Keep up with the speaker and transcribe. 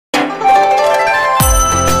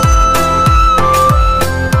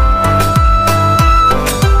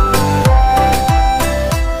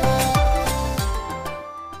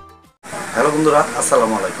Hello বন্ধুরা,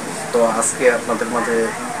 আসসালামু আলাইকুম। তো আজকে আপনাদের মাঝে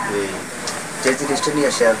এই যে জিনিসটা নিয়ে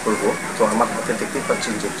শেয়ার করব। তো আমার হাতে দেখতেই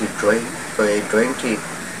পাচ্ছেন যে একটি ড্রয়িং। তো এই ড্রয়িংটি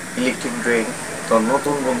ইলেকট্রিক ড্রয়িং। তো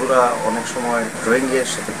নতুন বন্ধুরা অনেক সময় ড্রয়িংয়ের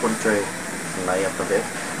সাথে পরিচয় নাই আপনাদের।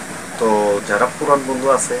 তো যারা পুরান বন্ধু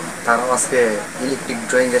আছে তারাও আজকে ইলেকট্রিক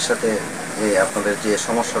ড্রয়িংয়ের সাথে আপনাদের যে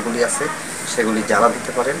সমস্যাগুলি আছে সেগুলি জ্বালা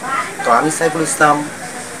দিতে পারেন। তো আমি সাইফুল ইসলাম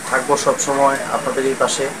থাকবো সবসময় আপনাদের এই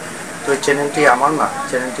পাশে। তো এই চ্যানেলটি আমার না,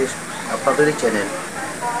 চ্যানেলটি আপনাদেরই চ্যানেল।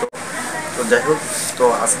 তো যাই হোক, তো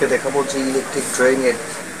আজকে দেখাবো যে ইলেকট্রিক ড্রয়িংয়ের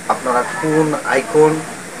আপনারা কোন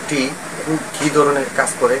আইকনটি এবং কী ধরনের কাজ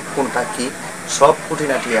করে, কোনটা কি, সব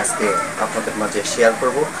খুঁটিনাটি আজকে আপনাদের মাঝে শেয়ার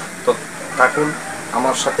করব। তো থাকুন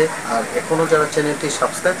আমার সাথে। আর এখনও যারা চ্যানেলটি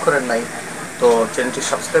সাবস্ক্রাইব করেন নাই, তো চ্যানেলটি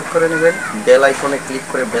সাবস্ক্রাইব করে নেবেন, বেল আইকনে ক্লিক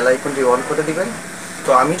করে বেল আইকনটি অন করে দিবেন। তো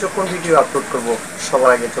আমি যখন ভিডিও আপলোড করব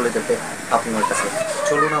সবার আগে চলে যাবে আপনার কাছে।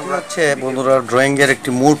 চলুন আমরা হচ্ছে বন্ধুরা ড্রয়িংয়ের একটি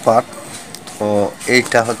মূল পার্ট। তো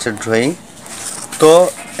এইটা হচ্ছে ড্রয়িং। তো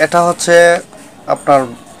এটা হচ্ছে আপনার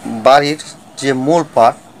বাড়ির যে মূল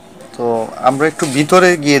পার্ট। তো আমরা একটু ভিতরে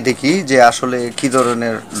গিয়ে দেখি যে আসলে কী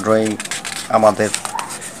ধরনের ড্রয়িং আমাদের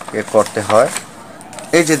করতে হয়।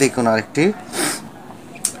 এই যে দেখুন আরেকটি,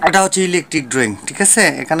 এটা হচ্ছে ইলেকট্রিক ড্রয়িং, ঠিক আছে।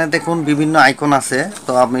 এখানে দেখুন বিভিন্ন আইকন আছে।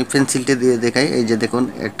 তো আমি পেন্সিলটি দিয়ে দেখাই। এই যে দেখুন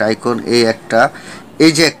একটা আইকন,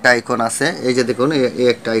 এই যে একটা আইকন আছে, এই যে দেখুন এই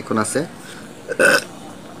একটা আইকন আছে।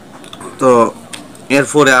 তো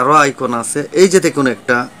এরপরে আরও আইকন আছে, এই যে দেখুন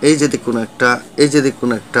একটা, এই যে দেখুন একটা, এই যে দেখুন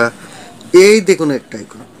একটা, এই দেখুন একটা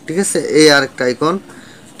আইকন, ঠিক আছে। এই আরেকটা আইকন।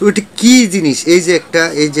 তো এটি কী জিনিস, এই যে একটা,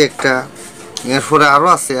 এই যে একটা, এরপরে আরও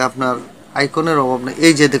আছে আপনার আইকনের অভাব নেই।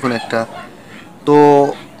 এই যে দেখুন একটা। তো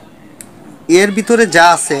এর ভিতরে যা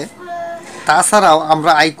আছে, তাছাড়াও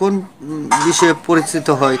আমরা আইকন বিষয়ে পরিচিত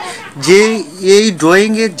হই যে এই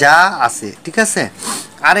ড্রয়িংয়ে যা আছে, ঠিক আছে।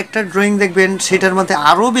 আরেকটা ড্রয়িং দেখবেন সেটার মধ্যে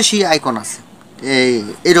আরও বেশি আইকন আছে,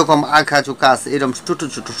 এরকম আঁকা চোখা আছে, এরকম ছোটো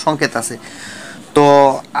ছোটো সংকেত আছে। তো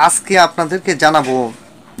আজকে আপনাদেরকে জানাবো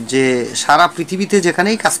যে সারা পৃথিবীতে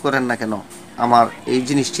যেখানেই কাজ করেন না কেন আমার এই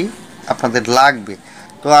জিনিসটি আপনাদের লাগবে।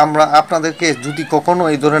 তো আমরা আপনাদেরকে যদি কখনো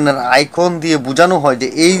এই ধরনের আইকন দিয়ে বোঝানো হয় যে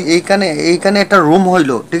এইখানে একটা রুম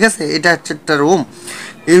হইলো, ঠিক আছে, এটা হচ্ছে একটা রুম,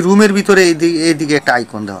 এই রুমের ভিতরে এইদিকে একটা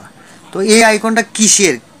আইকন দেওয়া। তো এই আইকনটা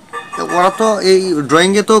কিসের, ওরা তো এই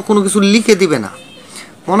ড্রয়িংয়ে তো কোনো কিছু লিখে দিবে না।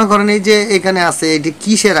 মনে করেন এই যে এখানে আছে, এটি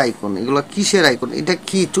কিসের আইকন, এগুলো কিসের আইকন, এটা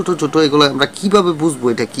কি ছোটো ছোটো, এগুলো আমরা কিভাবে বুঝবো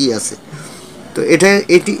এটা কি আছে। তো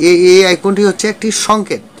এই আইকনটি হচ্ছে একটি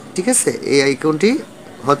সংকেত, ঠিক আছে। এই আইকনটি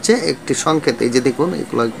হচ্ছে একটি সংকেত। এই যে দেখুন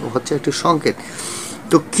এগুলো হচ্ছে একটি সংকেত।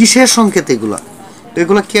 তো কিসের সংকেত এগুলো, তো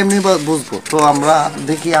এগুলো কেমনি বুঝবো। তো আমরা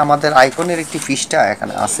দেখি আমাদের আইকনের একটি পৃষ্ঠা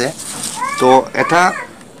এখানে আছে। তো এটা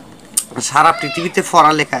সারা পৃথিবীতে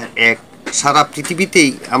পড়ালেখা এক, সারা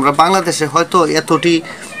পৃথিবীতেই আমরা বাংলাদেশে হয়তো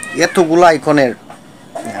এতগুলো আইকনের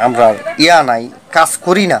আমরা নাই, কাজ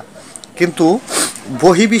করি না, কিন্তু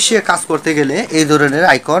বহির্বিশ্বে কাজ করতে গেলে এই ধরনের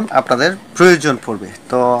আইকন আপনাদের প্রয়োজন পড়বে।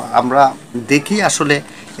 তো আমরা দেখি আসলে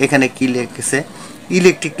এখানে কি লিখেছে।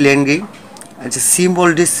 ইলেকট্রিক ল্যাঙ্গুয়েজ আচ্ছা, সিম্বল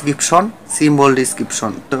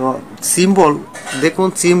ডিসক্রিপশন। তো সিম্বল দেখুন,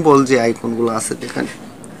 সিম্বল যে আইকনগুলো আছে দেখেন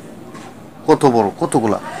কত বড়,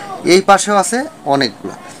 কতগুলা, এই পাশেও আছে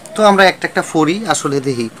অনেকগুলা। তো আমরা একটা ফরি আসলে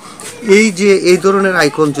দেখি। এই যে এই ধরনের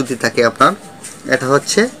আইকন যদি থাকে আপনার, এটা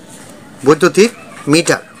হচ্ছে বৈদ্যুতিক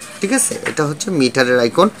মিটার, ঠিক আছে, এটা হচ্ছে মিটারের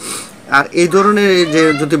আইকন। আর এই ধরনের যে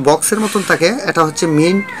যদি বক্সের মতন থাকে, এটা হচ্ছে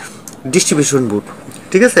মেইন ডিস্ট্রিবিউশন বোর্ড,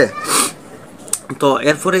 ঠিক আছে। তো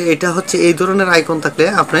এরপরে এটা হচ্ছে এই ধরনের আইকন থাকলে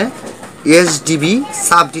আপনি এসডিবি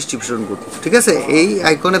সাব ডিস্ট্রিবিউশন বোর্ড, ঠিক আছে। এই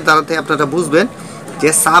আইকনের দ্বারাতে আপনারা বুঝবেন যে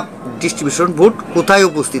সাব ডিস্ট্রিবিউশন বোর্ড কোথায়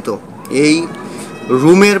উপস্থিত। এই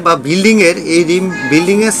রুমের বা বিল্ডিংয়ের, এই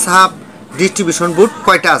বিল্ডিংয়ের সাব ডিস্ট্রিবিউশন বোর্ড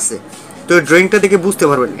কয়টা আছে। তো এই ড্রয়িংটা দেখে বুঝতে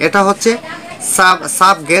পারবেন। এটা হচ্ছে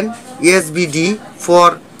sub gain SBD for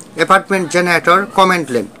apartment generator comment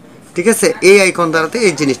lane, ঠিক আছে। এই আইকন দ্বারাতে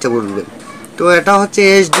এই জিনিসটা বুঝবেন। তো এটা হচ্ছে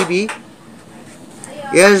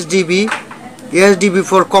এসডিবি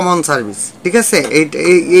ফর কমন সার্ভিস, ঠিক আছে।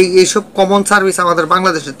 এইসব কমন সার্ভিস আমাদের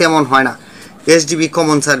বাংলাদেশে তেমন হয় না। এসডিবি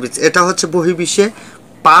কমন সার্ভিস, এটা হচ্ছে বহির্বিশ্বে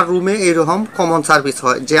পার রুমে এইরকম কমন সার্ভিস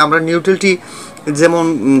হয়। যে আমরা নিউট্রালটি যেমন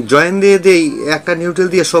জয়েন দিয়ে দেই, একটা নিউট্রাল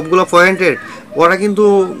দিয়ে সবগুলো পয়েন্টের, ওরা কিন্তু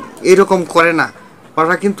এরকম করে না,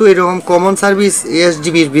 ওরা কিন্তু এরকম কমন সার্ভিস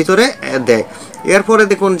এসডিবির ভিতরে দেয়। এরপরে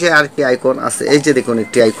দেখুন যে আর কি আইকন আছে, এই যে দেখুন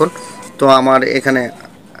একটি আইকন। তো আমার এখানে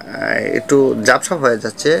একটু ঝাপসা হয়ে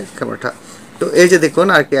যাচ্ছে ক্যামেরাটা। তো এই যে দেখুন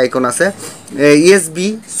আর কি আইকন আছে, ইএসবি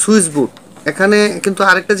সুইচ বোর্ড। এখানে কিন্তু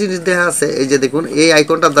আরেকটা জিনিস দেওয়া আছে, এই যে দেখুন এই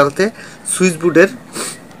আইকনটার দ্বারাতে সুইচ বোর্ডের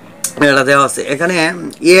এটা দেওয়া আছে। এখানে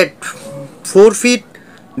 4 ফিট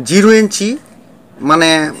 0 ইঞ্চি মানে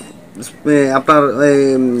আপনার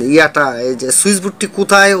ইয়াটা এই যে সুইচ বোর্ডটি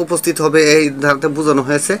কোথায় উপস্থিত হবে এই ধারাতে বোঝানো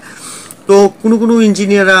হয়েছে। তো কোনো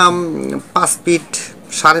ইঞ্জিনিয়াররা 5 ফিট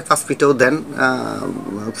 5.5 ফিটেও দেন,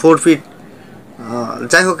 4 ফিট,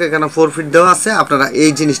 যাই হোক এখানে 4 ফিট দেওয়া আছে। আপনারা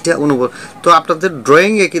এই জিনিসটা অনুভব, তো আপনাদের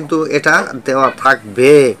ড্রয়িংয়ে কিন্তু এটা দেওয়া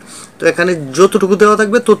থাকবে। তো এখানে যতটুকু দেওয়া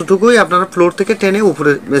থাকবে ততটুকুই আপনারা ফ্লোর থেকে টেনে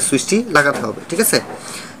উপরে সুইচটি লাগাতে হবে, ঠিক আছে।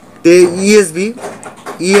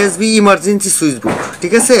 ইএসবি ইমার্জেন্সি সুইচ বোর্ড,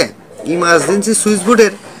 ঠিক আছে। ইমার্জেন্সি সুইচ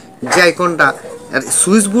বোর্ডের যে আইকনটা, আর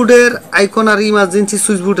সুইচ বোর্ডের আইকন আর ইমার্জেন্সি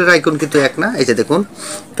সুইচ বোর্ডের আইকন কিন্তু এক না। এই যে দেখুন,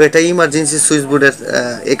 তো এটা ইমার্জেন্সি সুইচ বোর্ডের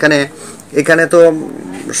এখানে তো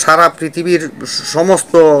সারা পৃথিবীর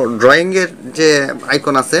সমস্ত ড্রয়িংয়ের যে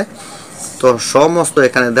আইকন আছে তো সমস্ত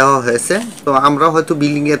এখানে দেওয়া হয়েছে। তো আমরা হয়তো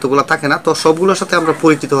বিল্ডিংয়ে এতগুলো থাকে না, তো সবগুলোর সাথে আমরা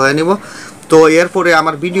পরিচিত হয়ে নিব। তো এরপরে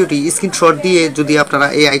আমার ভিডিওটি স্ক্রিনশট দিয়ে যদি আপনারা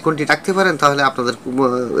এই আইকনটি রাখতে পারেন তাহলে আপনাদের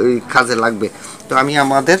কাজে লাগবে। তো আমি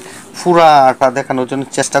আমাদের পুরাটা দেখানোর জন্য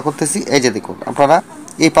চেষ্টা করতেছি। এই যে দেখুন, আপনারা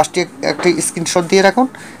এই পাশটি একটি স্ক্রিনশট দিয়ে রাখুন,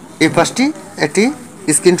 এই পাশটি একটি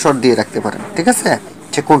স্ক্রিনশট দিয়ে রাখতে পারেন, ঠিক আছে,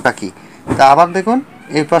 যে কোনটা কি। তা আবার দেখুন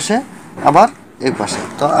এই পাশে, আবার এই পাশে।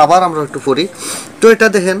 তো আবার আমরা একটু পড়ি। তো এটা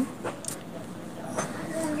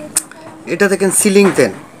দেখেন সিলিং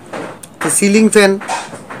ফ্যান। সিলিং ফ্যান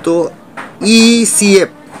তো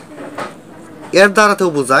ইসিএফ এর দ্বারাতেও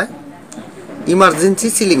বোঝায় ইমার্জেন্সি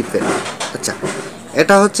সিলিং ফ্যান। আচ্ছা,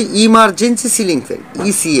 এটা হচ্ছে ইমার্জেন্সি সিলিং ফ্যান,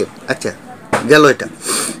 ইসিএফ। আচ্ছা গেল এটা।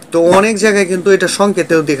 তো অনেক জায়গায় কিন্তু এটা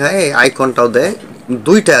সংকেতেও দেখায়, এই আইকনটাও দেয়,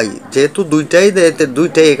 দুইটাই, যেহেতু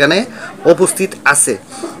দুইটাই এখানে উপস্থিত আছে।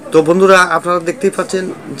 তো বন্ধুরা আপনারা দেখতেই পাচ্ছেন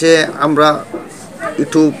যে আমরা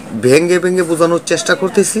একটু ভেঙে বোঝানোর চেষ্টা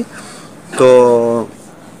করতেছি। তো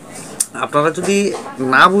আপনারা যদি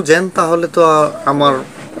না বুঝেন তাহলে তো আমার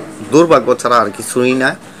দুর্ভাগ্য ছাড়া আর কিছুই না।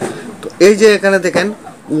 তো এই যে এখানে দেখেন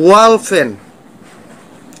ওয়াল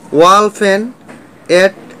ফ্যান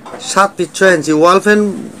এট 7 ফিট 6 ইঞ্চি। ওয়াল ফ্যান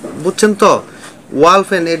বুঝছেন তো, ওয়াল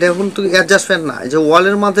ফ্যান এটা কিন্তু অ্যাডজাস্ট ফ্যান না, যে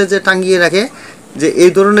ওয়ালের মাঝে যে টাঙিয়ে রাখে, যে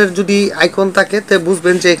এই ধরনের যদি আইকন থাকে তে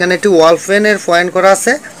বুঝবেন যে এখানে একটি ওয়াল ফ্যানের পয়েন্ট করা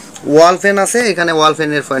আছে, ওয়াল ফ্যান আছে, এখানে ওয়াল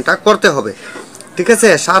ফ্যানের পয়েন্টটা করতে হবে, ঠিক আছে।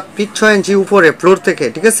 7 ফিট 6 ইঞ্চি উপরে ফ্লোর থেকে,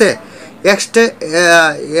 ঠিক আছে। এক্সট্রা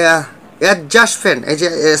অ্যাডজাস্ট ফ্যান, এই যে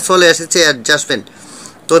চলে এসেছে অ্যাডজাস্ট ফ্যান।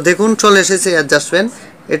 তো দেখুন চলে এসেছে অ্যাডজাস্ট ফ্যান,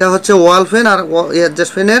 এটা হচ্ছে ওয়াল ফ্যান, আর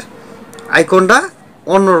অ্যাডজাস্ট ফ্যানের আইকনটা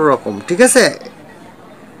অন্যরকম, ঠিক আছে।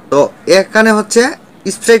 তো এখানে হচ্ছে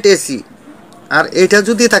স্ট্রেট এসি, আর এটা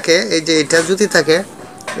যদি থাকে, এই যে এটা যদি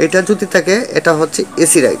থাকে এটা হচ্ছে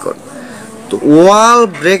এসির আইকন। তো ওয়াল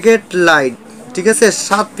ব্রেকেট লাইট, ঠিক আছে,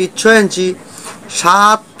 7 ফিট 6 ইঞ্চি,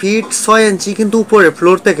 7 ফিট 6 ইঞ্চি কিন্তু উপরে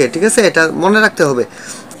ফ্লোর থেকে, ঠিক আছে, এটা মনে রাখতে হবে।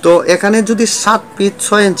 তো এখানে যদি 7 ফিট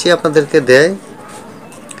 6 ইঞ্চি আপনাদেরকে দেয়,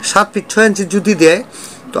 7 ফিট 6 ইঞ্চি যদি দেয়,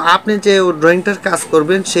 তো আপনি যে ড্রয়িংটার কাজ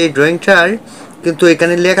করবেন সেই ড্রয়িংটার কিন্তু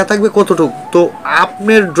এখানে লেখা থাকবে কতটুকু। তো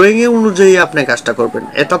আপনার ড্রয়িংয়ে অনুযায়ী আপনি কাজটা করবেন।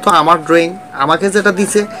 এটা তো আমার ড্রয়িং, আমাকে যেটা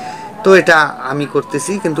দিছে তো এটা আমি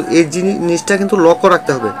করতেছি, কিন্তু এই জিনিসটা কিন্তু লক্ষ্য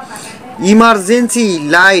রাখতে হবে। ইমার্জেন্সি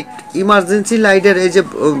লাইটের এই যে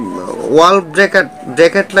ওয়াল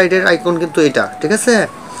ব্র্যাকেট লাইটের আইকন কিন্তু এটা, ঠিক আছে।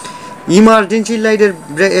 ইমার্জেন্সি লাইটের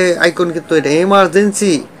আইকন কিন্তু এটা,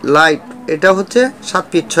 ইমার্জেন্সি লাইট, এটা হচ্ছে 7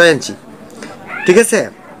 ফিট 6 ইঞ্চি, ঠিক আছে।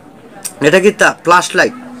 এটা কি তা ফ্ল্যাশ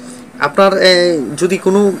লাইট। আপনার যদি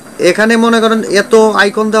কোনো এখানে মনে করেন এত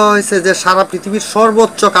আইকন দেওয়া হয়েছে যে সারা পৃথিবীর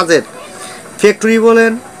সর্বোচ্চ কাজের, ফ্যাক্টরি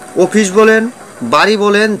বলেন, অফিস বলেন, বাড়ি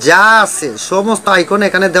বলেন, যা আছে সমস্ত আইকন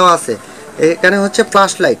এখানে দেওয়া আছে। এখানে হচ্ছে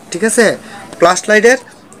ফ্ল্যাশ লাইট, ঠিক আছে। ফ্ল্যাশ লাইটের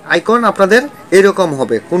আইকন আপনাদের এরকম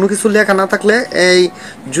হবে, কোনো কিছু লেখা না থাকলে এই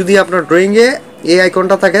যদি আপনার ড্রয়িংয়ে এই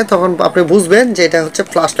আইকনটা থাকে তখন আপনি বুঝবেন যে এটা হচ্ছে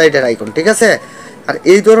ফ্ল্যাশ লাইটের আইকন, ঠিক আছে। আর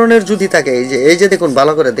এই ধরনের যদি থাকে, এই যে দেখুন,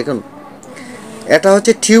 ভালো করে দেখুন, এটা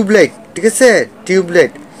হচ্ছে টিউবলাইট, ঠিক আছে।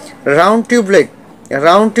 টিউবলাইট, রাউন্ড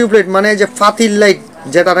টিউবলাইট মানে যে ফাতিল লাইট,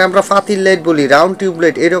 যেটা আমরা ফাতিল লাইট বলি, রাউন্ড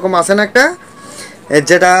টিউবলাইট এরকম আছে না একটা,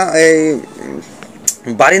 যেটা এই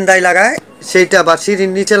বারিন্দায় লাগায় সেইটা, বা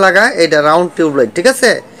সিঁড়ির নিচে লাগায়, এটা রাউন্ড টিউবলাইট, ঠিক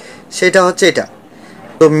আছে। সেটা হচ্ছে এটা।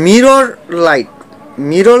 তো মিরর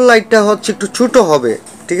লাইটটা হচ্ছে একটু ছোট হবে,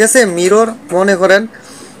 ঠিক আছে। মিরর মনে করেন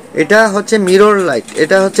এটা হচ্ছে মিরর লাইট,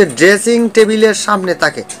 এটা হচ্ছে ড্রেসিং টেবিলের সামনে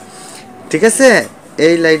থাকে, ঠিক আছে।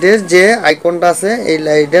 এই লাইটের যে আইকনটা আছে, এই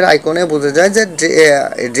লাইটের আইকনে বোঝা যায় যে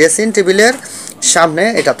ড্রেসিং টেবিলের সামনে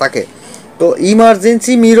এটা থাকে। তো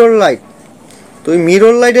ইমার্জেন্সি মিরর লাইট, তো এই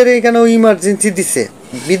মিরর লাইটের এখানেও ইমার্জেন্সি দিছে।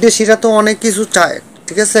 বিদেশিরা তো অনেক কিছু চায়,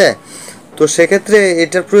 ঠিক আছে। তো সেক্ষেত্রে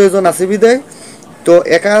এটার প্রয়োজন আছে বিদায়। তো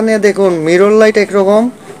এখানে দেখুন মিরর লাইট একরকম,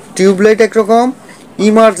 টিউবলাইট একরকম,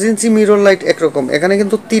 ইমার্জেন্সি মিরর লাইট একরকম। এখানে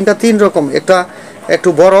কিন্তু তিন রকম, একটা একটু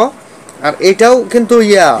বড়, আর এটাও কিন্তু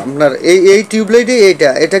আপনার এই টিউবলাইটে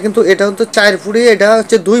এটা কিন্তু এটা হচ্ছে 4 ফুটি, এটা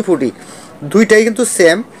হচ্ছে 2 ফুটি, দুইটাই কিন্তু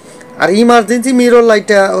সেম। আর ইমার্জেন্সি মিরর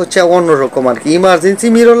লাইটটা হচ্ছে অন্যরকম আর কি। ইমার্জেন্সি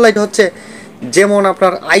মিরর লাইট হচ্ছে যেমন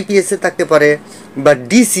আপনার আইপিএসে থাকতে পারে বা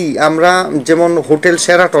ডিসি। আমরা যেমন হোটেল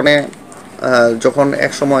শেরাটনে যখন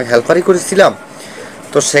এক সময় হেল্পারি করেছিলাম,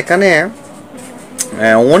 তো সেখানে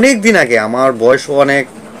অনেক দিন আগে, আমার বয়সও অনেক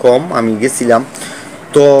কম, আমি গেছিলাম।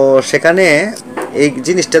 তো সেখানে এই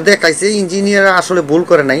জিনিসটা দেখাইছে, ইঞ্জিনিয়াররা আসলে ভুল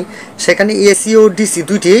করে নাই। সেখানে এসি ও ডিসি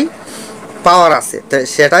দুইটি পাওয়ার আছে। তো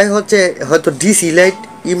সেটাই হচ্ছে হয়তো DC light,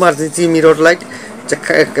 emergency mirror light,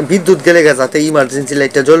 বিদ্যুৎ গেলে যাতে ইমার্জেন্সি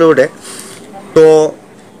লাইটটা জ্বলে ওঠে। তো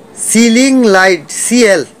সিলিং লাইট,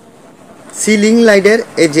 সিলিং লাইটের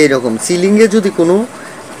এই যে এরকম সিলিংয়ে যদি কোনো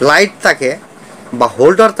লাইট থাকে বা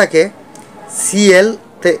হোল্ডার থাকে, সিএল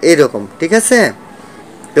তে এরকম, ঠিক আছে।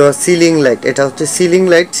 তো সিলিং লাইট, এটা হচ্ছে সিলিং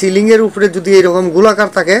লাইট। সিলিংয়ের উপরে যদি এরকম গোলাকার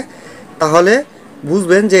থাকে তাহলে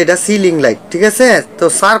বুঝবেন যে এটা সিলিং লাইট, ঠিক আছে। তো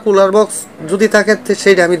সার্কুলার বক্স যদি থাকে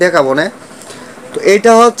সেইটা আমি দেখাবো না। তো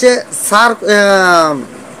এটা হচ্ছে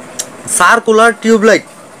সার্কুলার টিউবলাইট।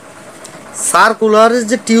 সার্কুলার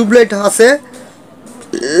যে টিউবলাইট আছে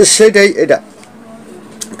সেটাই এটা।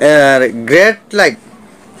 আর গ্রেট লাইট,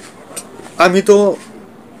 আমি তো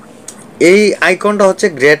এই আইকনটা হচ্ছে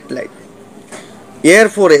গ্রেট লাইট।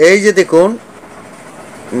 এরপরে এই যে দেখুন,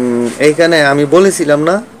 এইখানে আমি বলেছিলাম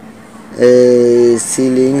না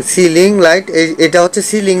সিলিং লাইট, এটা হচ্ছে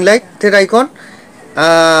সিলিং লাইটের আইকন।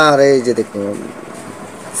 আর এই যে দেখুন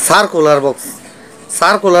সার্কুলার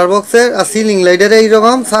বক্সের আর সিলিং লাইটের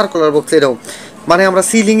এইরকম, সার্কুলার বক্স এরকম। মানে আমরা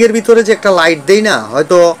সিলিংয়ের ভিতরে যে একটা লাইট দেই না,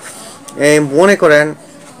 হয়তো মনে করেন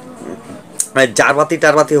জারবাতি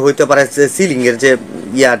টারবাতি হইতে পারে, যে সিলিংয়ের যে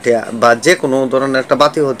ইয়াটা বা যে কোনো ধরনের একটা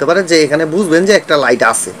বাতি হতে পারে, যে এখানে বুঝবেন যে একটা লাইট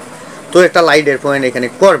আছে। তো একটা লাইটের পয়েন্ট এখানে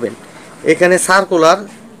করবেন। এখানে সার্কুলার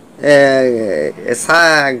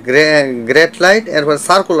গ্রেট লাইট, এরপর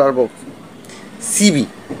সার্কুলার বক্স,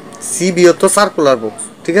 সিবিও তো সার্কুলার বক্স,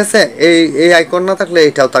 ঠিক আছে। এই আইকন না থাকলে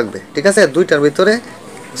এটাও থাকবে, ঠিক আছে। দুইটার ভিতরে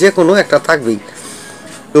যে কোনো একটা থাকবেই।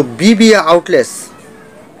 তো বিবি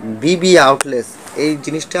আউটলেস এই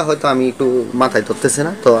জিনিসটা হয়তো আমি একটু মাথায় ধরতেছে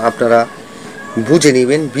না, তো আপনারা বুঝে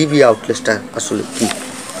নেবেন বিবি আউটলেসটা আসলে কি।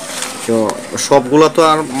 তো সবগুলো তো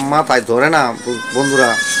আর মাথায় ধরে না বন্ধুরা,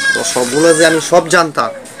 তো সবগুলো যে আমি সব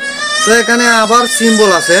জানতাম। তো এখানে আবার সিম্বল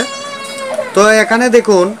আছে। তো এখানে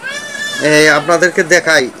দেখুন, আপনাদেরকে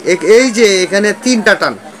দেখাই, এই যে এখানে 3টা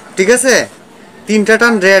টান, ঠিক আছে। 3টা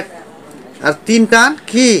টান রেড, আর 3 টান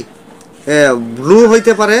কি ব্লু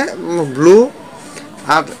হইতে পারে, ব্লু।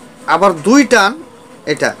 আর আবার 2 টান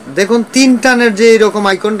এটা দেখুন, 3 টানের যে এরকম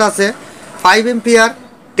আইকনটা আছে, 5 এম্পিয়ার,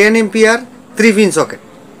 10 এম্পিয়ার, 3 পিন সকেট।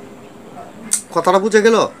 কথাটা বুঝে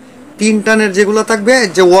গেল? 3 টানের যেগুলো থাকবে,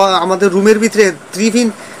 যে আমাদের রুমের ভিতরে 3 পিন।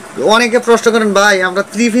 অনেকে প্রশ্ন করেন, ভাই আমরা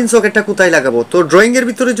 3 পিন সকেটটা কোথায় লাগাবো? তো ড্রয়িংয়ের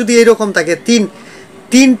ভিতরে যদি এরকম থাকে,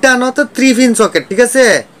 3 টান হতো 3 পিন সকেট, ঠিক আছে।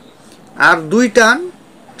 আর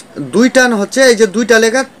 2 টান হচ্ছে এই যে 2টা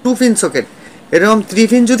লেখা 2 পিন সকেট। এরকম 3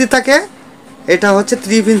 পিন যদি থাকে, এটা হচ্ছে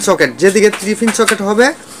 3 পিন সকেট। যেদিকে 3 পিন সকেট হবে,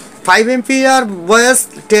 5 এম্পিয়ার বয়স,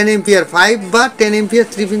 10 এম্পিয়ার 5 বা 10 ampere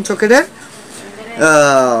 3 pin সকেটের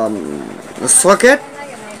socket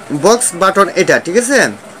box button এটা, ঠিক আছে।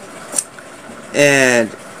 and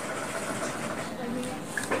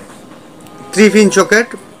 3 pin socket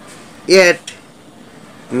at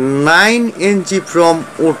 9 inch from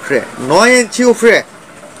উপরে, 9 ইঞ্চি উপরে।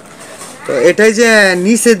 তো এটাই যে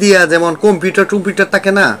নিচে দিয়া যেমন কম্পিউটার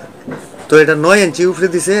থাকে না, তো এটা 9 ইঞ্চি উপরে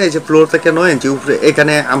দিছে। এই যে ফ্লোর থেকে 9 ইঞ্চি উপরে,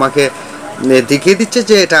 এখানে আমাকে দেখিয়ে দিচ্ছে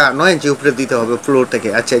যে এটা 9 ইঞ্চি উপরে দিতে হবে ফ্লোর থেকে।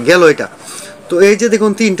 আচ্ছা গেল এটা। তো এই যে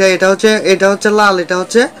দেখুন 3টা, এটা হচ্ছে লাল, এটা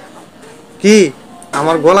হচ্ছে কি,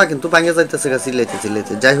 আমার গলা কিন্তু ভাঙে যাইতেছে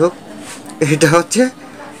চিল্লাইতে। যাই হোক, এটা হচ্ছে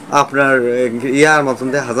আপনার ইয়ার মতন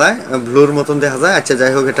দেখা যায়, ব্লুর মতন দেখা যায়। আচ্ছা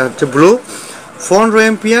যাই হোক, এটা হচ্ছে blue. 15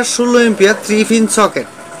 ampere, 16 ampere 3 pin socket.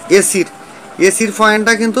 এসির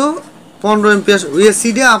পয়েন্টটা কিন্তু 15 এম্পিয়ার।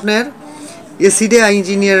 এসি দিয়ে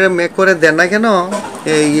ইঞ্জিনিয়ার মেক করে দেন না কেন,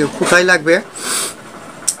 এই কোথায় লাগবে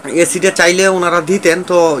এসিটা চাইলে ওনারা দিতেন।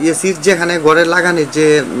 তো এসির যেখানে ঘরে লাগানোর যে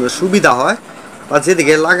সুবিধা হয় বা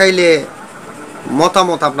যেদিকে লাগাইলে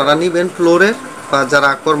মতামত আপনারা নেবেন ফ্লোরের বা যারা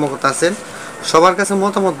কর্মকর্তা আছেন, সবার কাছে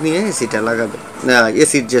মতামত নিয়ে এসিটা লাগাবে।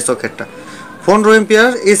 এসির যে সকেটটা 15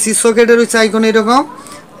 এম্পিয়ার এসি সকেটের হচ্ছে আইকন এরকম।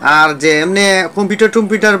 আর যে এমনি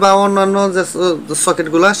কম্পিউটার বা অন্যান্য যে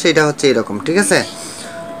সকেটগুলো, সেটা হচ্ছে এরকম, ঠিক আছে।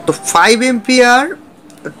 তো 5 এম্পিয়ার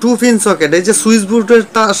 2 পিন সকেট, এই যে সুইচ বোর্ডের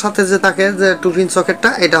সাথে যে থাকে যে 2 পিন সকেটটা,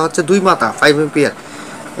 এটা হচ্ছে 2 মাথা 5 এম্পিয়ার।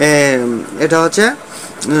 এটা হচ্ছে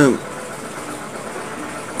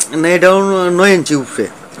না, এটাও 9 ইঞ্চি উপরে।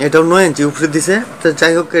 এটাও 9 ইঞ্চি উপরে দিছে। তো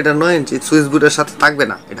যাই হোক, এটা 9 ইঞ্চি সুইচ বোর্ডের সাথে থাকবে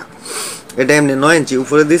না, এটা এটা এমনি 9 ইঞ্চি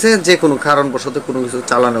উপরে দিছে যে কোনো কারণবশত কোনো কিছু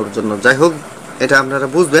চালানোর জন্য। যাই হোক, এটা আপনারা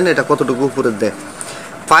বুঝবেন এটা কতটুকু উপরে দেয়।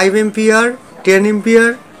 5 ampere, 10 ampere,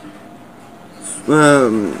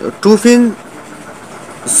 2 pin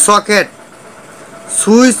socket,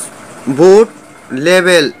 switch board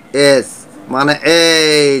level S, মানে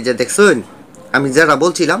এই যে দেখছেন আমি যেটা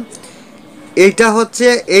বলছিলাম, এইটা হচ্ছে,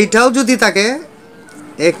 এইটাও যদি থাকে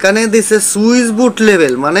এখানে দিছে সুইচ বোর্ড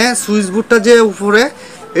লেভেল, মানে সুইচ বোর্ডটা যে উপরে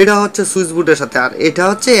এটা হচ্ছে সুইচ বোর্ডের সাথে, আর এটা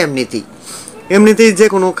হচ্ছে এমনিতেই এমনিতেই যে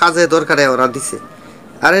কোনো কাজে দরকারে ওরা দিছে।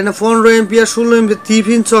 আর এখানে 15 ampere, 16 ampere, 3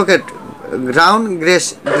 pin socket, ground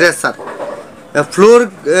Grayser, floor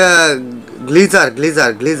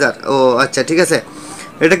গ্লিজার। ও আচ্ছা, ঠিক আছে,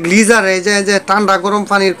 এটা গ্লিজার। এই যে ঠান্ডা গরম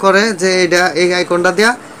পানির করে যে এটা, এই আইকনটা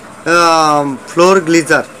দেয়া ফ্লোর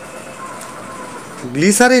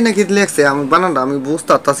গ্লিসারই নাকি লেখছে, আমি বানানটা আমি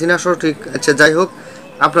বুঝতে পারতাছি না সঠিক। আচ্ছা যাই হোক,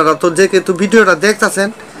 আপনারা তো যে কিন্তু ভিডিওটা দেখতেছেন,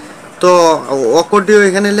 তো অকর্ডিও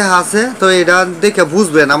এখানে লেখা আছে, তো এটা দেখে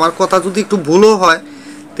বুঝবেন। আমার কথা যদি একটু ভুলও হয়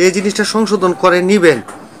তো এই জিনিসটা সংশোধন করে নিবেন।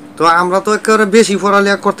 তো আমরা তো একেবারে বেশি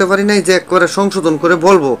পড়ালেখা করতে পারি নাই যে একবারে সংশোধন করে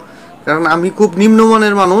বলবো, কারণ আমি খুব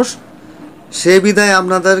নিম্নমানের মানুষ। সেই বিধায়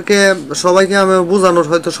আপনাদেরকে সবাইকে আমি বোঝানোর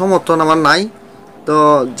হয়তো সমর্থন আমার নাই। তো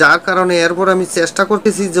যার কারণে এরপর আমি চেষ্টা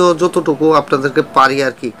করতেছি যে যতটুকু আপনাদেরকে পারি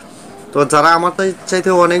আর কি। তো যারা আমার চাইতে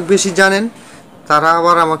অনেক বেশি জানেন তারা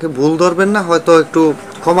আবার আমাকে ভুল ধরবেন না, হয়তো একটু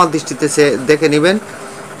ক্ষমার দৃষ্টিতে সে দেখে নেবেন।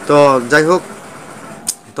 তো যাই হোক,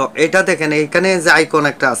 তো এটা দেখেন এইখানে যে আইকন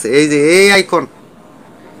একটা আছে, এই যে এই আইকন,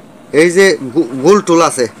 এই যে গোল টুল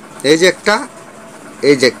আছে, এই যে একটা,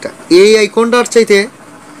 এই যে একটা, এই আইকনটার চাইতে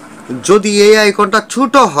যদি এই আইকনটা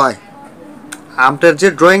ছোট হয়, আপনার যে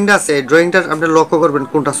ড্রয়িংটা আছে এই ড্রয়িংটা আপনি লক্ষ্য করবেন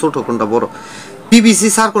কোনটা ছোট কোনটা বড়। পিভিসি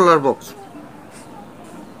সার্কুলার বক্স,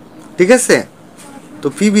 ঠিক আছে। তো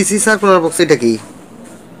পিভিসি সার্কুলার বক্স এটা কি?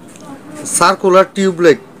 সার্কুলার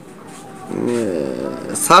টিউবলাইট,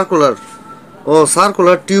 সার্কুলার, ও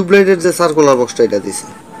সার্কুলার টিউবলাইটের যে সার্কুলার বক্সটা এটা দিছে।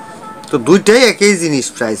 তো দুইটাই একই জিনিস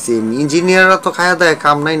প্রায় সেম। ইঞ্জিনিয়াররা তো খায়া দেয়,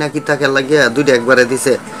 কাম নাই নাকি তাকে লাগিয়ে দুইটা একবারে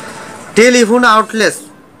দিছে। টেলিফোন আউটলেস,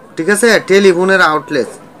 ঠিক আছে, টেলিফোনের আউটলেস,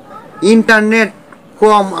 ইন্টারনেট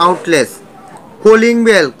কম আউটলেস,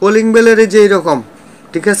 কলিং বেলের যে এরকম,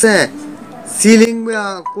 ঠিক আছে, সিলিং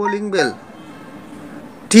কলিং বেল,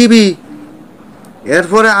 টিভি,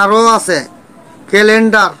 এরপরে আরও আছে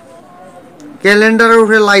ক্যালেন্ডার, ক্যালেন্ডারের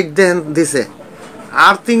উপরে লাইট দেন দিছে,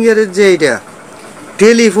 আর্থিংয়ের যে এইটা,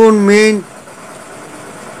 টেলিফোন মেইন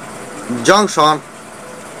জংশন,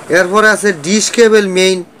 এরপরে আছে ডিশ কেবল,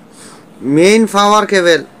 মেইন পাওয়ার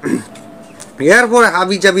কেবল, এরপরে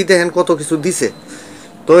হাবি জাবি দেখেন কত কিছু দিছে।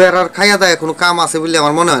 তো এর আর খাইয়া দেয় কোনো কাম আছে বলে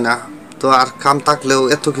আমার মনে হয় না, তো আর কাম থাকলেও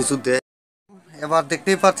এত কিছু দেয়। এবার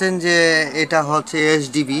দেখতেই পাচ্ছেন যে এটা হচ্ছে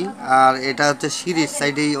এইচডিবি, আর এটা হচ্ছে সিরিজ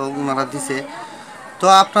সাইডেই ওনারা দিছে। তো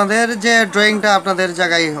আপনাদের যে ড্রয়িংটা আপনাদের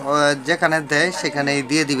জায়গায় যেখানে দেয় সেখানেই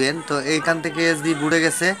দিয়ে দিবেন। তো এইখান থেকে এসবি বুড়ে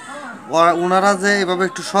গেছে, ওনারা যে এভাবে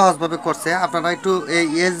একটু সহজভাবে করছে, আপনারা একটু এই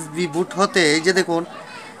এসবি বুট হতে, এই যে দেখুন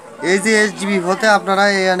এই যে এইচডিবি হতে আপনারা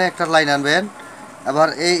এখানে একটা লাইন আনবেন। আবার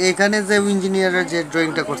এইখানে যে ইঞ্জিনিয়ারের যে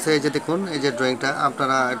ড্রয়িংটা করছে, এই যে দেখুন এই যে ড্রয়িংটা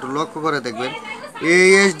আপনারা একটু লক্ষ্য করে দেখবেন, এই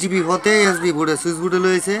এইচডিবি হতে এসবি বোর্ডে সুইচ বোর্ডে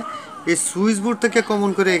লয়েছে, এই সুইচ বোর্ড থেকে কমন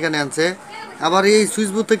করে এখানে আনছে, আবার এই সুইচ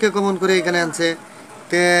বোর্ড থেকে কমন করে এখানে আনছে।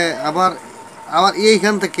 তে আবার আবার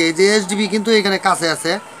এইখান থেকে যে এইচডিবি কিন্তু এখানে কাছে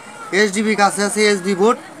আছে, এইচডিবি কাছে আছে,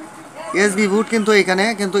 এসবি বুট কিন্তু এখানে,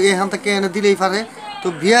 কিন্তু এখান থেকে এনে দিলেই পারে। তো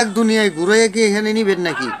ভিয়াক দুনিয়ায় ঘুরে গিয়ে এখানে নিবেন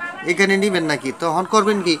নাকি, এখানে নিবেন নাকি, তখন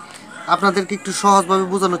করবেন কি, আপনাদেরকে একটু সহজভাবে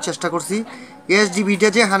বোঝানোর চেষ্টা করছি। এসডিবিটা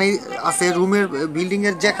যেখানে আছে রুমের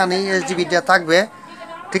বিল্ডিংয়ের যেখানে এসডিবিটা থাকবে,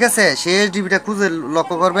 ঠিক আছে, সেই এসডিবিটা খুঁজে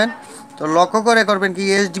লক্ষ্য করবেন। তো লক্ষ্য করে করবেন কি,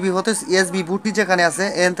 এসডিবি হতে এসবি বুটটি যেখানে আছে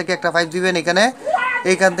এখান থেকে একটা পাইপ দিবেন এখানে,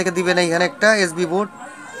 এইখান থেকে দিবেন এইখানে একটা এসবি বুট,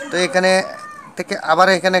 তো এখানে থেকে আবার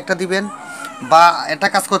এখানে একটা দিবেন, বা এটা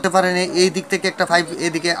কাজ করতে পারেন এই দিক থেকে একটা পাইপ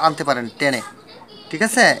এদিকে আনতে পারেন টেনে, ঠিক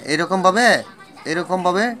আছে,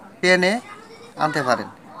 এরকমভাবে টেনে আনতে পারেন,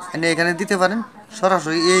 এনে এখানে দিতে পারেন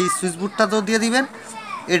সরাসরি। এই সুইচ বোর্ডটা তো দিয়ে দিবেন,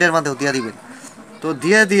 এটার মধ্যেও দিয়ে দিবেন। তো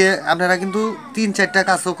দিয়ে আপনারা কিন্তু 3-4টা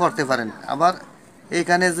কাজও করতে পারেন। আবার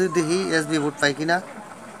এইখানে যদি দেখি এসবি বোর্ড পাই কিনা,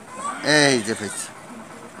 এই যে পাইছি,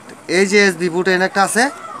 এই যে এসবি বোর্ড এনে একটা আছে,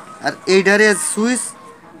 আর এইটার সুইচ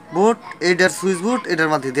বোর্ড, এইটার সুইচ বোর্ড এটার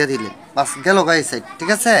মধ্যে দিয়ে দিলেন, বাস গেল গাই সাইড, ঠিক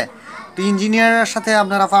আছে। তো ইঞ্জিনিয়ারের সাথে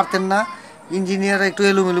আপনারা পারতেন না, ইঞ্জিনিয়ার একটু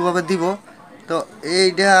এলোমেলোভাবে দিব। তো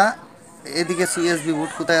এইটা এদিকে এসবি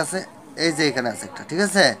বোর্ড কোথায় আছে, এই যে এখানে আছে একটা, ঠিক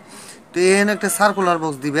আছে। তো এখানে একটা সার্কুলার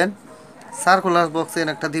বক্স দিবেন, সার্কুলার বক্স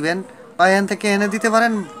এনে একটা দিবেন, বা এখান থেকে এনে দিতে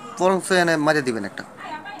পারেন, বরং এনে মারিয়ে দিবেন একটা,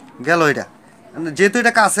 গেল এটা। যেহেতু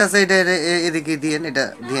এটা কাছে আছে এটা এদিকে দিয়েন, এটা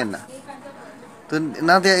দিয়েন না। তো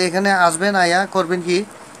না দিয়ে এখানে আসবেন, আয়া করবেন কি,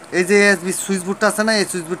 এই যে সুইচ বোর্ডটা আছে না, এই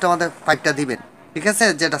সুইচ বোর্ডটা আমাদের পাইপটা দিবেন, ঠিক আছে,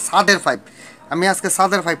 যেটা ছাদের পাইপ। আমি আজকে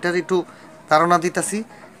ছাদের পাইপটার একটু ধারণা দিতেছি।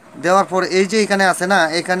 দেওয়ার পর এই যে এখানে আছে না,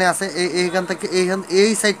 এখানে আছে, এইখান থেকে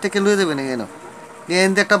এই সাইড থেকে লয়ে দেবেন এখানে,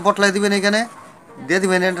 এখান দিয়ে একটা বটলাই দিবেন, এখানে দিয়ে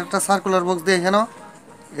দিবেন একটা সার্কুলার বক্স দিয়ে এখানে,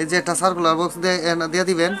 এই যে একটা সার্কুলার বক্স দিয়ে দিয়ে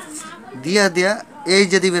দিবেন, দিয়া এই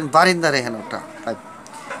যে দিবেন বারিন্দার এখানে একটা পাইপ,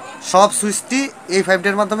 সব সুইচটি এই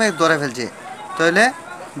পাইপটার মাধ্যমে ধরে ফেলছে। তাহলে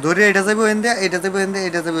ধরে এটা যাবে এনে, এটা যাবে এনে,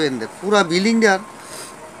 এটা যাবে এনে, পুরা বিল্ডিংটার।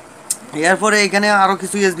 এরপরে এখানে আরও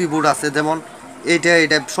কিছু এসবি বোর্ড আছে, যেমন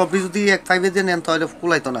এটা সবই যদি এক পাইপে দিয়ে নেন তাহলে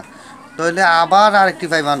কুলাইতো না, তাহলে আবার আরেকটি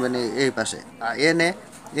পাইপ আনবেন এই পাশে এনে,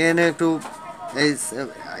 এনে একটু এই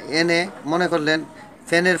এনে মনে করলেন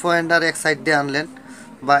ফ্যানের পয়েন্টার এক সাইড দিয়ে আনলেন,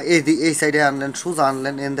 বা এই সাইডে আনলেন, সোজা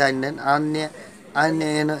আনলেন, এনে আনলেন, আনে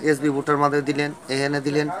এনে এসবি বোর্ডের মধ্যে দিলেন, এখানে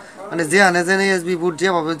দিলেন, মানে যেখানে এসবি বোর্ড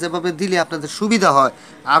যেভাবে দিলে আপনাদের সুবিধা হয়।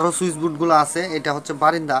 আরও সুইচ বোর্ডগুলো আছে, এটা হচ্ছে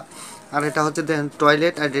বারিন্দা, আর এটা হচ্ছে দেখেন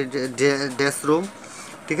টয়লেট আর ড্রেস রুম,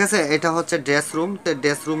 ঠিক আছে, এটা হচ্ছে ড্রেস রুম। তো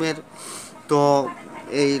ড্রেস রুমের তো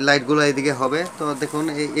এই লাইটগুলো এদিকে হবে। তো দেখুন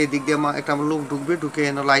এই দিক দিয়ে একটা লোক ঢুকবে, ঢুকে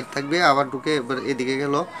এনে লাইট থাকবে, আবার ঢুকে এবার এদিকে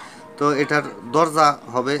গেল। তো এটার দরজা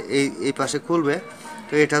হবে এই পাশে খুলবে,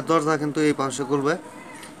 তো এটার দরজা কিন্তু এই পাশে খুলবে।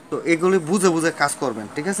 তো এগুলি বুঝে বুঝে কাজ করবেন,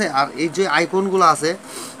 ঠিক আছে। আর এই যে আইকনগুলো আছে,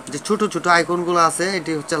 যে ছোট ছোট আইকনগুলো আছে,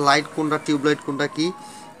 এটি হচ্ছে লাইট কোনটা, টিউবলাইট কোনটা, কি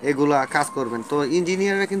এগুলা কাজ করবেন। তো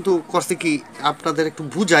ইঞ্জিনিয়াররা কিন্তু করছে কি, আপনাদের একটু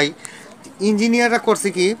বুঝাই, ইঞ্জিনিয়াররা করছে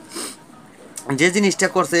কি, যে জিনিসটা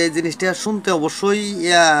করছে এই জিনিসটা শুনতে অবশ্যই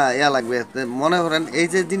ইয়া লাগবে। মনে করেন এই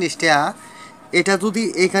যে জিনিসটা, এটা যদি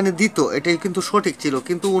এখানে দিত এটাই কিন্তু সঠিক ছিল,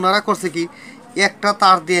 কিন্তু ওনারা করছে কি, একটা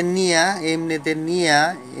তার দিয়ে নিয়ে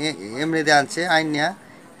এমনিতে আনছে, আইন নিয়ে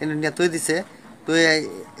এনে নিয়ে তৈরি দিছে। তো এই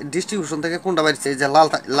ডিস্ট্রিবিউশন থেকে কোনটা বাইরেছে, এই যে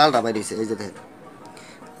লালটা বাইরেছে, এই যে দেখেন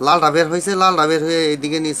লালটা বের হয়েছে, লালটা বের হয়ে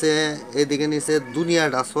এদিকে নিচে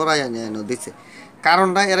দুনিয়াটা সরাই আনিয়ে এনে দিছে।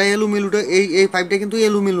 কারণটা এরা এলুমিলুটা এই পাইপটা কিন্তু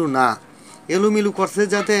এলুমিলু না, এলুমিলু করছে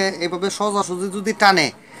যাতে এভাবে সোজাসুজি যদি টানে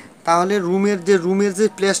তাহলে রুমের যে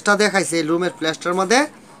প্লেসটা দেখাইছে এই রুমের প্লেসটার মধ্যে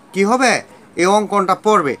কি হবে, এই অঙ্কনটা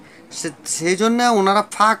পড়বে। সেই জন্য ওনারা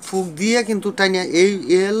ফাঁক ফুক দিয়ে কিন্তু টাইনিয়া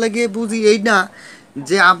এর লাগে বুঝি এই না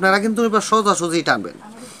যে আপনারা কিন্তু এবার সোজাসুজি টানবেন।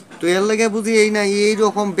 তো এর লাগে বুঝি এই না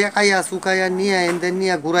এইরকম বেকাইয়া শুকাইয়া নিয়ে এদের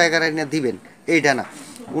নিয়ে ঘুরাই গাড়াই নিয়ে দিবেন, এইটা না।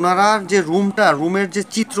 ওনারা যে রুমের যে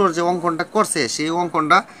চিত্রর যে অঙ্কনটা করছে সেই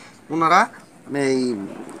অঙ্কনটা ওনারা এই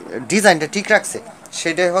ডিজাইনটা ঠিক রাখছে।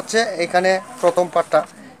 সেটাই হচ্ছে এখানে প্রথম পার্টটা।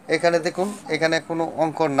 এখানে দেখুন এখানে কোনো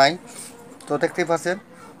অঙ্কন নাই, তো দেখতেই পাচ্ছেন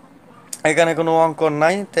এখানে কোনো অঙ্কন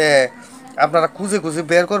নাই। তে আপনারা খুঁজে খুঁজে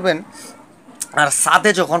বের করবেন। আর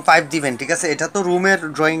ছাদে যখন পাইপ দিবেন, ঠিক আছে, এটা তো রুমের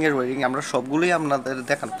ড্রয়িংয়ের ওয়ারিং, আমরা সবগুলোই আপনাদের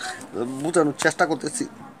বোঝানোর চেষ্টা করতেছি।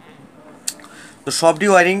 তো সবটি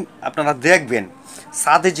ওয়ারিং আপনারা দেখবেন।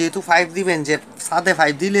 ছাদে যেহেতু পাইপ দিবেন, যে ছাদে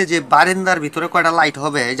পাইপ দিলে যে বারান্দার ভিতরে কয়টা লাইট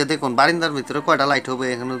হবে, এই যে দেখুন বারান্দার ভিতরে কয়টা লাইট হবে,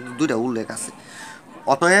 এখানে দুইটা উল্লেখ আছে।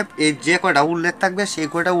 অতএব এই যে কয়টা উল্লেখ থাকবে সেই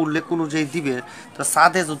কয়টা উল্লেখ অনুযায়ী দিবে। তো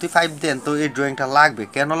ছাদে যদি পাইপ দেন তো এই ড্রয়িংটা লাগবে,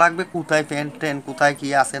 কেন লাগবে, কোথায় ফ্যান ট্যান কোথায় কি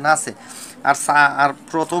আছে না আছে। আর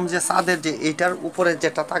প্রথম যে ছাদের যে এইটার উপরে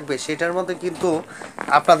যেটা থাকবে সেটার মধ্যে কিন্তু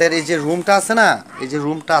আপনাদের এই যে রুমটা আছে না, এই যে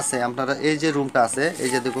রুমটা আছে, আপনারা এই যে রুমটা আছে, এই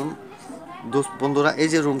যে দেখুন বন্ধুরা, এই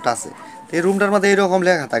যে রুমটা আছে, এই রুমটার মধ্যে এরকম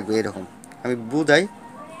লেখা থাকবে, এরকম আমি বুঝাই,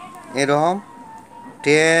 এরকম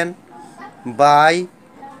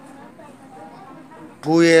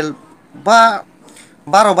 10/12 বা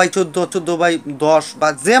 12/14, 14/10 বা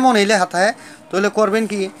যেমন এই লেখা থাকে। তাহলে করবেন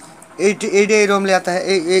কি, এইটা এইরকম লেখা থাকে,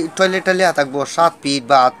 এই টয়লেটটা লেখা থাকবো 7 ফিট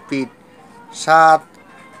বা 8 ফিট, 7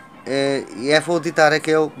 এফও দিতে পারে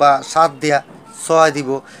কেউ, বা 7 দেয়া 6 দিব,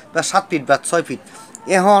 বা 7 ফিট বা 6 ফিট।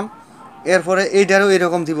 এখন এরপরে এইটারও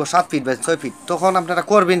এরকম দিব 7 ফিট বা 6 ফিট। তখন আপনারা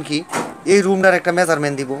করবেন কি, এই রুমটার একটা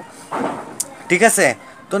মেজারমেন্ট দিব, ঠিক আছে।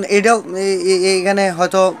 তো এইটাও এইখানে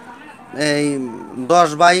হয়তো এই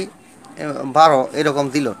 10/12 এরকম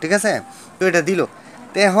দিল, ঠিক আছে। তো এটা দিল,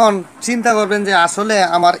 তো এখন চিন্তা করবেন যে আসলে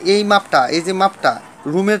আমার এই মাপটা, এই যে মাপটা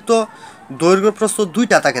রুমের তো দৈর্ঘ্য প্রস্থ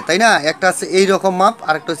দুইটা থাকে, তাই না, একটা আছে এই রকম মাপ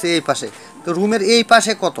আর একটা হচ্ছে এই পাশে। তো রুমের এই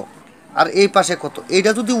পাশে কত আর এই পাশে কত,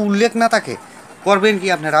 এইটা যদি উল্লেখ না থাকে, করবেন কি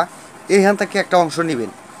আপনারা, এইখান থেকে একটা অংশ নেবেন,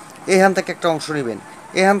 এইখান থেকে একটা অংশ নেবেন,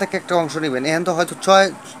 এখান থেকে একটা অংশ নেবেন, এখান তো হয়তো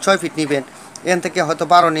 6 ফিট নেবেন, এখান থেকে হয়তো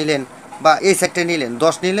 12 নিলেন, বা এই সাইডটা নিলেন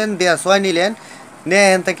 10 নিলেন, দেয়া 6 নিলেন, নিয়ে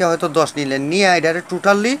এখান থেকে হয়তো 10 নিলেন, নিয়ে এটারে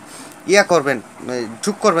টোটালি করবেন,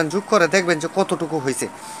 যোগ করে দেখবেন যে কতটুকু হয়েছে।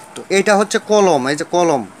 তো এইটা হচ্ছে কলম, এই যে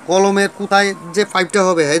কলমের কোথায় যে পাইপটা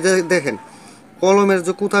হবে, এই যে দেখেন কলমের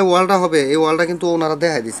যে কোথায় ওয়ালটা হবে এই ওয়ালটা কিন্তু ওনারা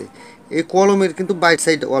দেখাই দিছে। এই কলমের কিন্তু বাইট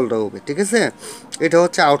সাইড ওয়ালটা হবে, ঠিক আছে? এটা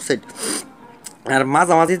হচ্ছে আউটসাইড। আর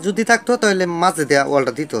মাঝামাঝি যদি থাকতো তাহলে মাঝে দেওয়া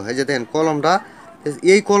ওয়ালটা দিত। এই যে দেখেন কলমটা,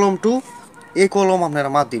 এই কলম টু এই কলম আপনারা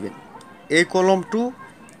মাপ দিবেন, এই কলম টু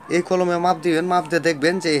এই কলমে মাপ দিবেন। মাপ দিয়ে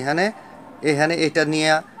দেখবেন যে এখানে এখানে এটা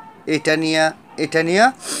নিয়ে এটা নিয়ে এটা নিয়ে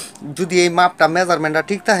যদি এই মাপটা মেজারমেন্টটা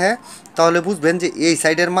ঠিক থাকে তাহলে বুঝবেন যে এই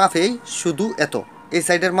সাইডের মাপেই শুধু এত, এই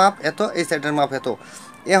সাইডের মাপ এত, এই সাইডের মাপ এত।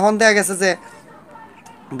 এখন দেখা গেছে যে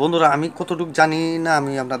বন্ধুরা আমি কতটুকু জানি না,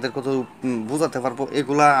 আমি আপনাদের কত বোঝাতে পারবো,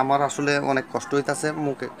 এগুলা আমার আসলে অনেক কষ্ট হইতাছে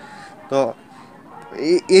মুখে। তো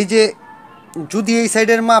এই যে যদি এই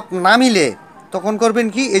সাইডের মাপ না মিলে তখন করবেন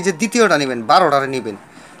কি, এই যে দ্বিতীয়টা নেবেন 12টারে নেবেন,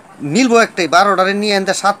 নিলবো একটাই 12টারে নিয়ে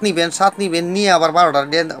এনতে 7 নিবেন, 7 নিবেন নিয়ে আবার 12টারে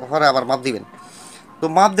নিয়ে পরে আবার মাপ দিবেন। তো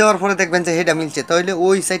মাপ দেওয়ার পরে দেখবেন যে হেটা মিলছে, তাহলে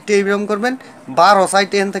ওই সাইডটা এইরকম করবেন। 12 সাইড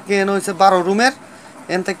এন থেকে এনে হয়েছে 12 রুমের,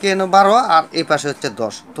 এন থেকে এনে 12 আর এই পাশে হচ্ছে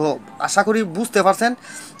 10। তো আশা করি বুঝতে পারছেন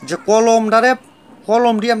যে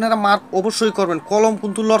কলম দিয়ে আপনারা মার্ক অবশ্যই করবেন। কলম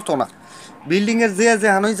কিন্তু লড়তো না, বিল্ডিংয়ের যে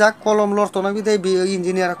হানই যাক কলম লড়তো না, বিদায়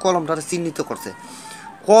ইঞ্জিনিয়ার কলমটারে চিহ্নিত করছে।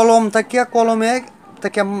 কলম থেকে কলমে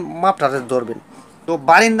থেকে মাপটারে ধরবেন। তো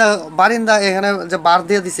বারিন্দা এখানে যে বার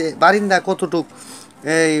দিয়ে দিছে, বারিন্দা কতটুক,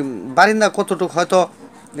 এই বারিন্দা কতটুক হয়তো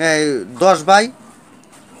এই 10 বাই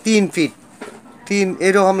 3 ফিট, 3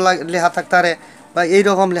 এইরকম লেখা থাকতে পারে বা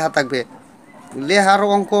এইরকম লেখা থাকবে। লেহার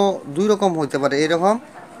অঙ্ক দুই রকম হইতে পারে, এরকম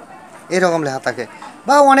এরকম লেখা থাকে।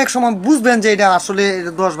 বা অনেক সময় বুঝবেন যে এটা আসলে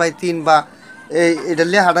 10 বাই 3 বা এটা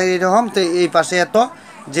লেখাটা এরকম। তো এই পাশে এত,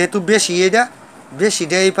 যেহেতু বেশি এটা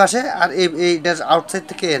বেশিটা এই পাশে, আর এইটার আউটসাইড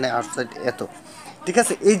থেকে এনে আউটসাইড এত, ঠিক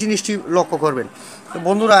আছে? এই জিনিসটি লক্ষ্য করবেন। তো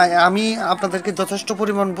বন্ধুরা আমি আপনাদেরকে যথেষ্ট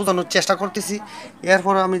পরিমাণ বোঝানোর চেষ্টা করতেছি,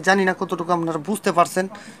 এরপর আমি জানি না কতটুকু আপনারা বুঝতে পারছেন।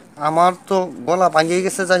 আমার তো গলা ভাঙিয়ে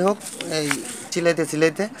গেছে, যাই হোক এই চিলাইতে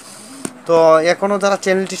চিলাইতে। তো এখনও যারা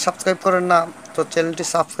চ্যানেলটি সাবস্ক্রাইব করেন না, তো চ্যানেলটি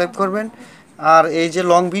সাবস্ক্রাইব করবেন। আর এই যে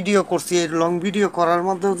লং ভিডিও করছি, এই লং ভিডিও করার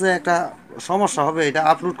মধ্যেও যে একটা সমস্যা হবে, এটা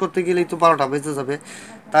আপলোড করতে গেলেই তো 12টা বেজে যাবে।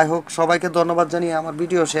 তাই হোক, সবাইকে ধন্যবাদ জানিয়ে আমার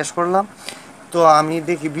ভিডিও শেষ করলাম। তো আমি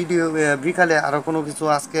দেখি ভিডিও বিকালে আরও কোনো কিছু,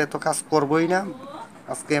 আজকে তো কাজ করবই না,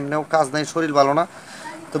 আজকে এমনিও কাজ নাই, শরীর ভালো না।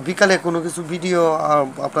 তো বিকালে কোনো কিছু ভিডিও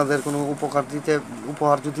আপনাদের কোনো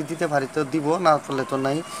উপহার যদি দিতে পারি তো দিব, না পারলে তো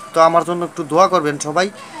নাই। তো আমার জন্য একটু দোয়া করবেন সবাই,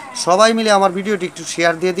 সবাই মিলে আমার ভিডিওটি একটু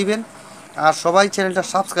শেয়ার দিয়ে দিবেন। আর সবাই চ্যানেলটা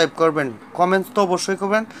সাবস্ক্রাইব করবেন, কমেন্টস তো অবশ্যই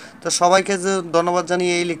করবেন। তো সবাইকে যে ধন্যবাদ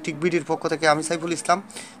জানিয়ে এই ইলেকট্রিক বিডির পক্ষ থেকে আমি সাইফুল ইসলাম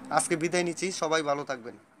আজকে বিদায় নিচ্ছি। সবাই ভালো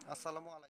থাকবেন। আসসালামু আলাইকুম।